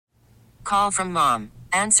Call from mom.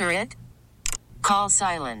 Answer it. Call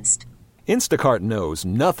silenced. Instacart knows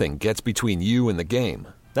nothing gets between you and the game.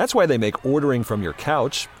 That's why they make ordering from your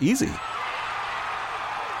couch easy.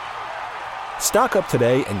 Stock up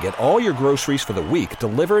today and get all your groceries for the week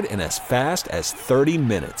delivered in as fast as 30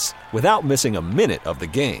 minutes without missing a minute of the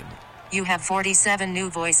game. You have 47 new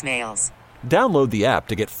voicemails. Download the app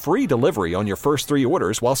to get free delivery on your first 3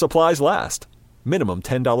 orders while supplies last. Minimum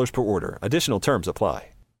 $10 per order. Additional terms apply.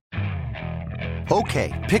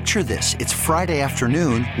 Okay, picture this. It's Friday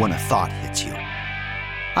afternoon when a thought hits you.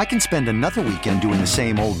 I can spend another weekend doing the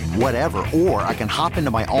same old whatever, or I can hop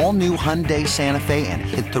into my all-new Hyundai Santa Fe and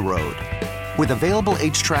hit the road. With available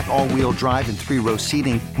H-Track all-wheel drive and 3-row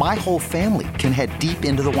seating, my whole family can head deep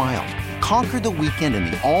into the wild. Conquer the weekend in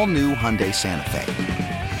the all-new Hyundai Santa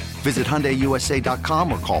Fe. Visit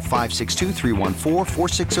HyundaiUSA.com or call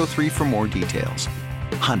 562-314-4603 for more details.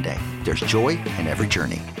 Hyundai, there's joy in every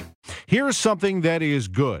journey. Here's something that is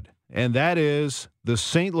good, and that is the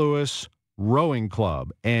St. Louis Rowing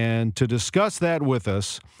Club. And to discuss that with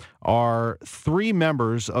us are 3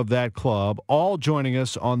 members of that club, all joining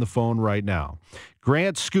us on the phone right now.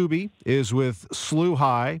 Grant Scooby is with SLU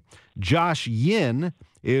High. Josh Yin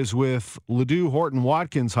is with Ladue Horton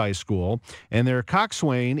Watkins High School, and their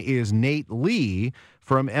coxswain is Nate Lee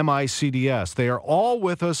from MICDS. They are all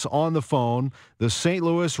with us on the phone. The St.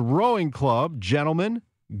 Louis Rowing Club. Gentlemen,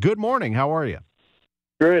 good morning. How are you?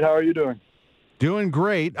 Great. How are you doing? Doing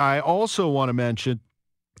great. I also want to mention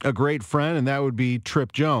a great friend, and that would be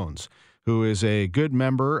Trip Jones, who is a good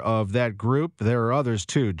member of that group. There are others,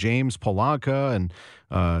 too. James Polanca and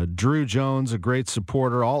Drew Jones, a great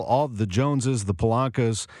supporter. All the Joneses, the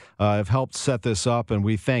Polankas, have helped set this up, and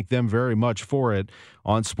we thank them very much for it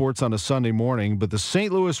on Sports on a Sunday Morning. But the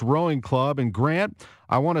St. Louis Rowing Club, and Grant,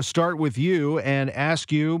 I want to start with you and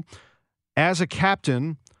ask you, as a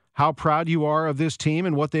captain, how proud you are of this team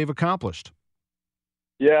and what they've accomplished.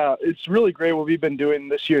 Yeah, it's really great what we've been doing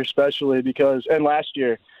this year, especially and last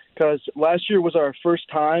year was our first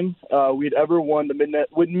time we'd ever won the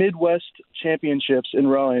Midwest Championships in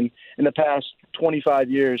rowing in the past 25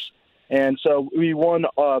 years. And so we won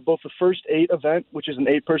both the first 8 event, which is an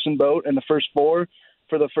 8-person boat, and the first 4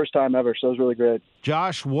 for the first time ever. So it was really great.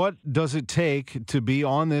 Josh, what does it take to be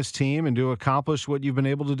on this team and to accomplish what you've been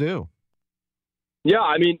able to do? Yeah,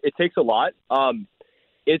 I mean, it takes a lot.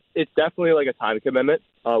 It's definitely like a time commitment.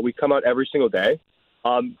 We come out every single day,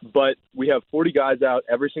 but we have 40 guys out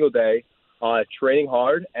every single day, training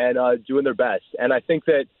hard and doing their best. And I think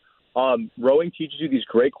that rowing teaches you these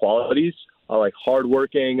great qualities, like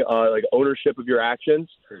hardworking, like ownership of your actions,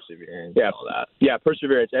 perseverance, yeah, all that. Yeah,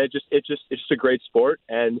 perseverance, and it's just a great sport,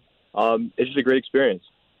 and it's just a great experience.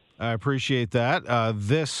 I appreciate that.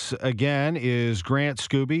 This, again, is Grant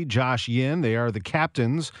Scooby, Josh Yin. They are the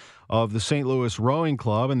captains of the St. Louis Rowing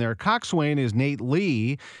Club, and their coxswain is Nate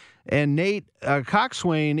Lee. And Nate,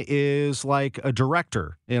 coxswain is like a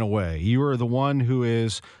director in a way. You are the one who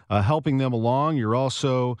is helping them along. You're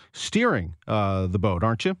also steering the boat,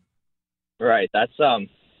 aren't you? Right. That's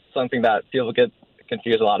something that people get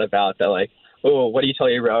confused a lot about. That like, oh, what do you tell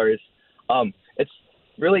your rowers? It's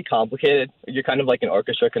really complicated. You're kind of like an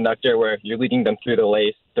orchestra conductor where you're leading them through the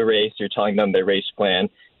race. You're telling them their race plan,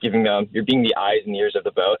 you're being the eyes and ears of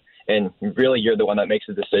the boat, and really you're the one that makes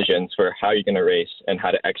the decisions for how you're going to race and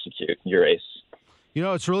how to execute your race. You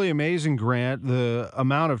know, it's really amazing, Grant, the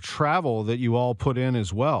amount of travel that you all put in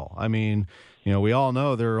as well. I mean, you know, we all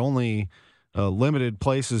know there are only limited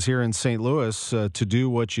places here in St. Louis to do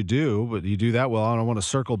what you do, but you do that well. I don't want to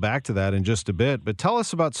circle back to that in just a bit, but tell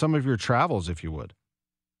us about some of your travels, if you would.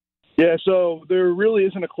 Yeah, so there really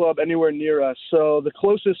isn't a club anywhere near us. So the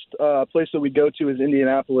closest place that we go to is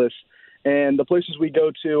Indianapolis, and the places we go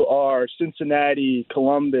to are Cincinnati,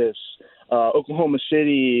 Columbus, Oklahoma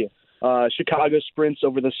City, Chicago Sprints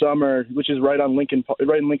over the summer, which is right in Lincoln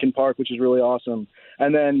Park, which is really awesome.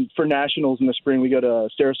 And then for nationals in the spring, we go to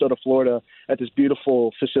Sarasota, Florida, at this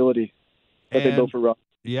beautiful facility that they built for rowing.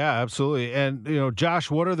 Yeah, absolutely. And, you know,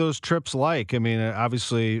 Josh, what are those trips like? I mean,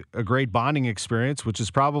 obviously a great bonding experience, which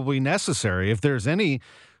is probably necessary. If there's any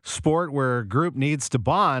sport where a group needs to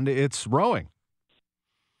bond, it's rowing.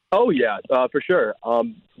 Oh, yeah, for sure.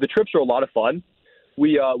 The trips are a lot of fun.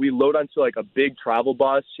 We load onto like a big travel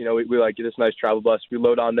bus. You know, we like get this nice travel bus. We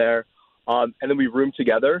load on there, and then we room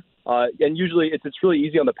together. And usually it's really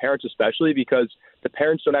easy on the parents, especially because the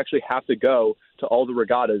parents don't actually have to go to all the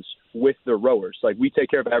regattas with their rowers. Like we take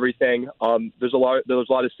care of everything. There's a lot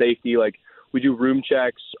of safety. Like we do room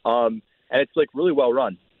checks, and it's like really well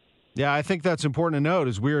run. Yeah, I think that's important to note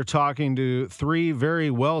as we are talking to 3 very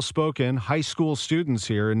well-spoken high school students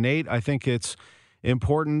here. And Nate, I think it's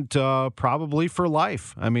important probably for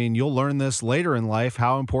life. I mean, you'll learn this later in life,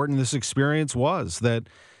 how important this experience was, that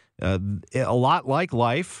a lot like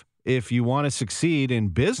life, if you want to succeed in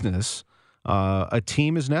business, a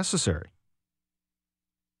team is necessary.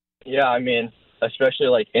 Yeah, I mean, especially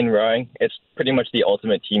like in rowing, it's pretty much the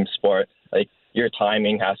ultimate team sport. Like your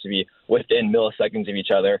timing has to be within milliseconds of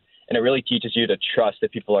each other, and it really teaches you to trust the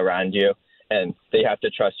people around you, and they have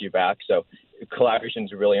to trust you back. So collaboration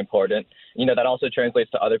is really important. You know, that also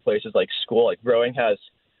translates to other places like school. Like rowing has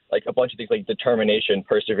like a bunch of things like determination,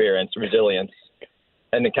 perseverance, resilience,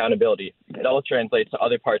 and accountability. It all translates to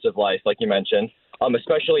other parts of life, like you mentioned,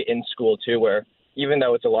 especially in school too, where even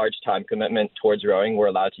though it's a large time commitment towards rowing, we're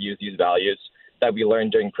allowed to use these values that we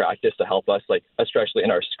learned during practice to help us, like especially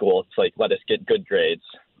in our school, to like let us get good grades.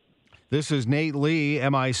 This is Nate Lee,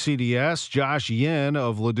 MICDS, Josh Yin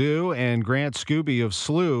of Ladue, and Grant Scooby of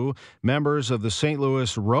SLU, members of the St.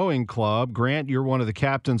 Louis Rowing Club. Grant, you're one of the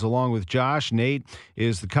captains along with Josh. Nate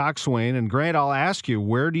is the coxswain. And Grant, I'll ask you,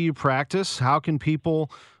 where do you practice? How can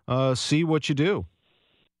people see what you do?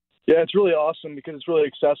 Yeah, it's really awesome because it's really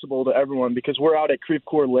accessible to everyone because we're out at Creve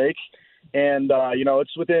Coeur Lake, and,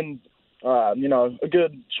 it's within a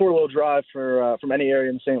good short little drive from any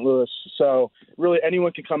area in St. Louis. So really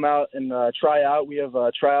anyone can come out and try out. We have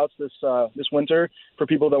tryouts this winter for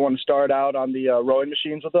people that want to start out on the rowing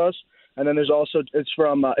machines with us. And then there's also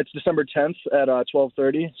it's December 10th at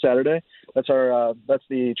 12:30 Saturday. That's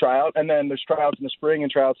the tryout. And then there's tryouts in the spring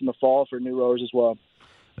and tryouts in the fall for new rowers as well.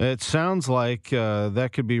 It sounds like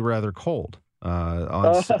that could be rather cold.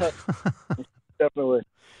 Definitely.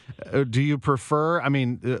 Do you prefer,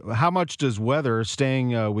 how much does weather,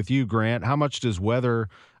 staying with you, Grant, how much does weather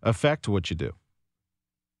affect what you do?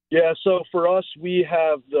 Yeah, so for us, we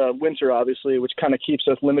have the winter, obviously, which kind of keeps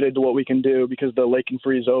us limited to what we can do because the lake can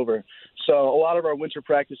freeze over. So a lot of our winter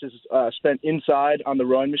practice is spent inside on the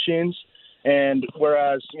rowing machines. And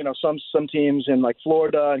whereas, some teams in like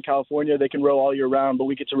Florida and California, they can row all year round, but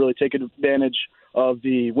we get to really take advantage of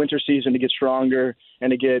the winter season to get stronger and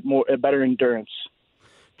to get better endurance.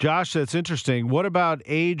 Josh, that's interesting. What about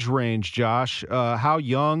age range, Josh? How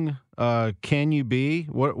young can you be?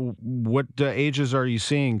 What ages are you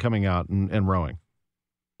seeing coming out and rowing?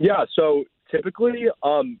 Yeah, so typically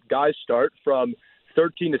guys start from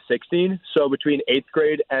 13 to 16, so between 8th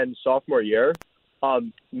grade and sophomore year.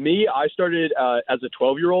 I started as a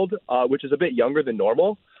 12-year-old, which is a bit younger than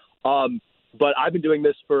normal, but I've been doing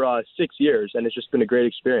this for 6 years, and it's just been a great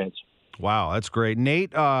experience. Wow, that's great.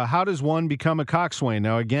 Nate, how does one become a coxswain?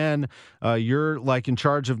 Now, again, you're like in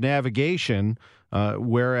charge of navigation,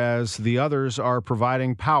 whereas the others are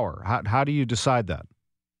providing power. How do you decide that?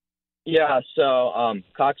 Yeah, so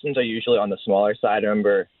coxswains are usually on the smaller side. I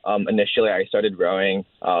remember initially I started rowing.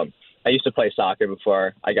 I used to play soccer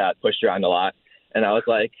before I got pushed around a lot. And I was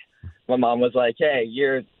like, my mom was like, hey,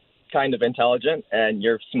 you're kind of intelligent and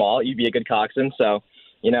you're small. You'd be a good coxswain. So,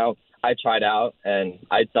 I tried out and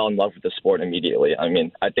I fell in love with the sport immediately. I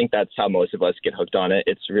mean, I think that's how most of us get hooked on it.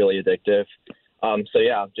 It's really addictive.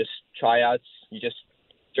 Just tryouts.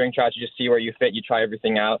 During tryouts, you just see where you fit. You try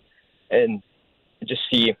everything out and just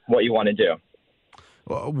see what you want to do.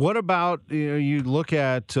 What about, you look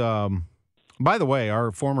at, by the way,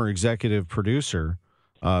 our former executive producer,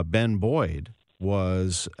 Ben Boyd,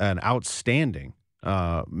 was an outstanding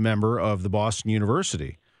member of the Boston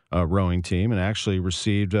University rowing team and actually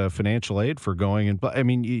received financial aid for going.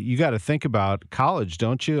 And you got to think about college,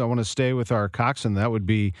 don't you? I want to stay with our coxswain. That would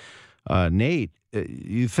be Nate.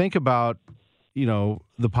 You think about,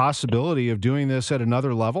 the possibility of doing this at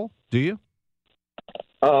another level, do you?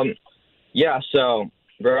 Yeah, so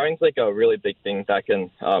rowing's like a really big thing that can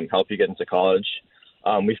help you get into college.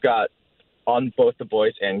 We've got, on both the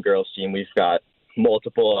boys and girls team, we've got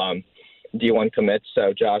multiple D1 commits.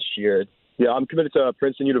 So, Josh, I'm committed to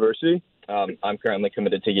Princeton University. I'm currently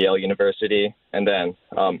committed to Yale University. And then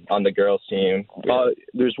on the girls team,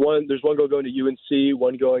 there's one going to UNC,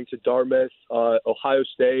 one going to Dartmouth, Ohio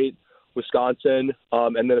State, Wisconsin,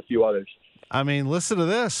 and then a few others. Listen to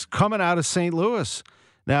this. Coming out of St. Louis.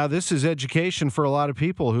 Now, this is education for a lot of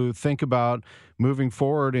people who think about moving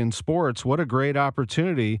forward in sports. What a great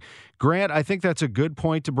opportunity. Grant, I think that's a good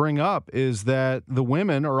point to bring up, is that the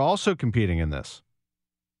women are also competing in this.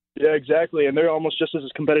 Yeah, exactly. And they're almost just as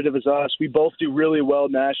competitive as us. We both do really well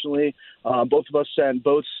nationally. Both of us sent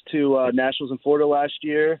boats to nationals in Florida last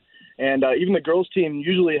year. And even the girls team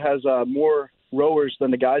usually has more rowers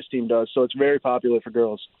than the guys team does. So it's very popular for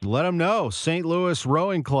girls. Let them know. St. Louis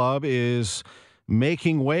Rowing Club is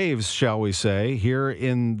making waves, shall we say, here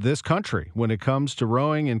in this country when it comes to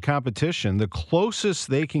rowing and competition. The closest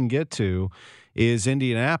they can get to is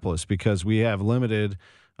Indianapolis, because we have limited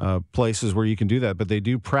places where you can do that, but they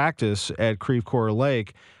do practice at Creve Coeur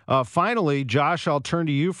Lake. Finally, Josh, I'll turn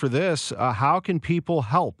to you for this. How can people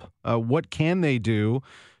help? What can they do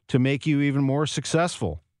to make you even more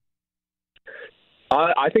successful?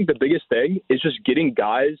 I think the biggest thing is just getting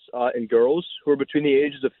guys and girls who are between the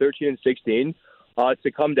ages of 13 and 16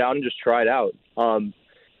 to come down and just try it out.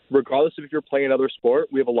 Regardless of if you're playing another sport,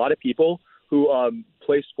 we have a lot of people who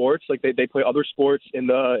play sports, like they play other sports in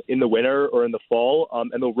the winter or in the fall,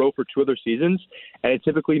 and they'll row for 2 other seasons, and it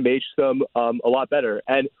typically makes them a lot better.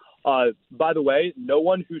 And by the way, no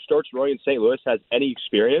one who starts rowing in St. Louis has any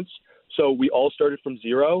experience, so we all started from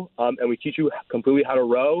zero, and we teach you completely how to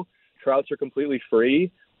row. Tryouts are completely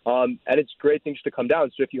free, and it's great things to come down.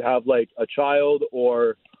 So if you have like a child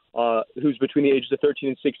or who's between the ages of 13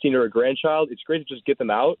 and 16 or a grandchild, it's great to just get them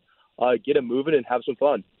out, get them moving, and have some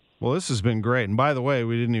fun. Well, this has been great. And by the way,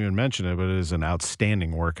 we didn't even mention it, but it is an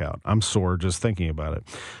outstanding workout. I'm sore just thinking about it.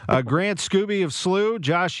 Grant Scooby of SLU,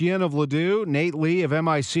 Josh Yin of Ladue, Nate Lee of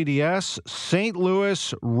MICDS, St.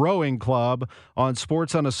 Louis Rowing Club on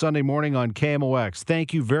Sports on a Sunday Morning on KMOX.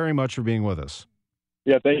 Thank you very much for being with us.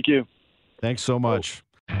 Yeah, thank you. Thanks so much.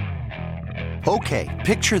 Okay,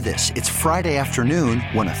 picture this. It's Friday afternoon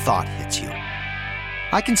when a thought hits you.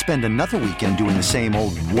 I can spend another weekend doing the same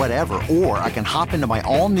old whatever, or I can hop into my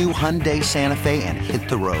all-new Hyundai Santa Fe and hit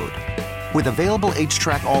the road. With available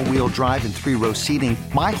H-Track all-wheel drive and 3-row seating,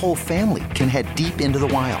 my whole family can head deep into the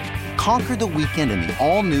wild. Conquer the weekend in the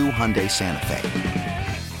all-new Hyundai Santa Fe.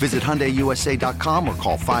 Visit HyundaiUSA.com or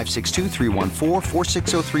call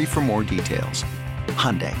 562-314-4603 for more details.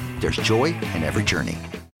 Hyundai, there's joy in every journey.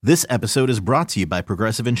 This episode is brought to you by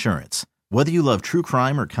Progressive Insurance. Whether you love true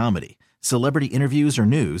crime or comedy, celebrity interviews or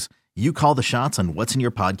news, you call the shots on what's in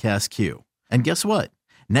your podcast queue. And guess what?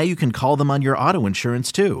 Now you can call them on your auto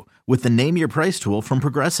insurance too with the Name Your Price tool from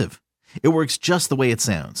Progressive. It works just the way it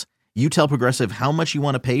sounds. You tell Progressive how much you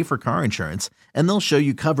want to pay for car insurance, and they'll show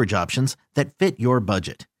you coverage options that fit your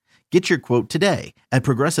budget. Get your quote today at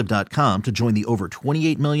Progressive.com to join the over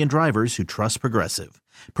 28 million drivers who trust Progressive.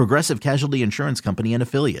 Progressive Casualty Insurance Company and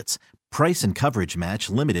Affiliates. Price and coverage match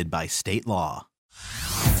limited by state law.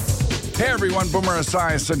 Hey everyone, Boomer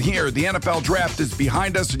Esiason here. The NFL Draft is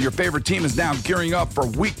behind us and your favorite team is now gearing up for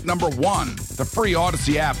week number 1. The free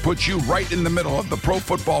Odyssey app puts you right in the middle of the pro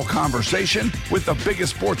football conversation with the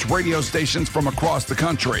biggest sports radio stations from across the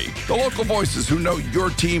country. The local voices who know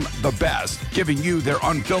your team the best, giving you their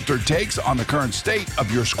unfiltered takes on the current state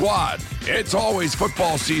of your squad. It's always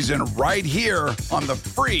football season right here on the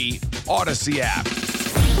free Odyssey app.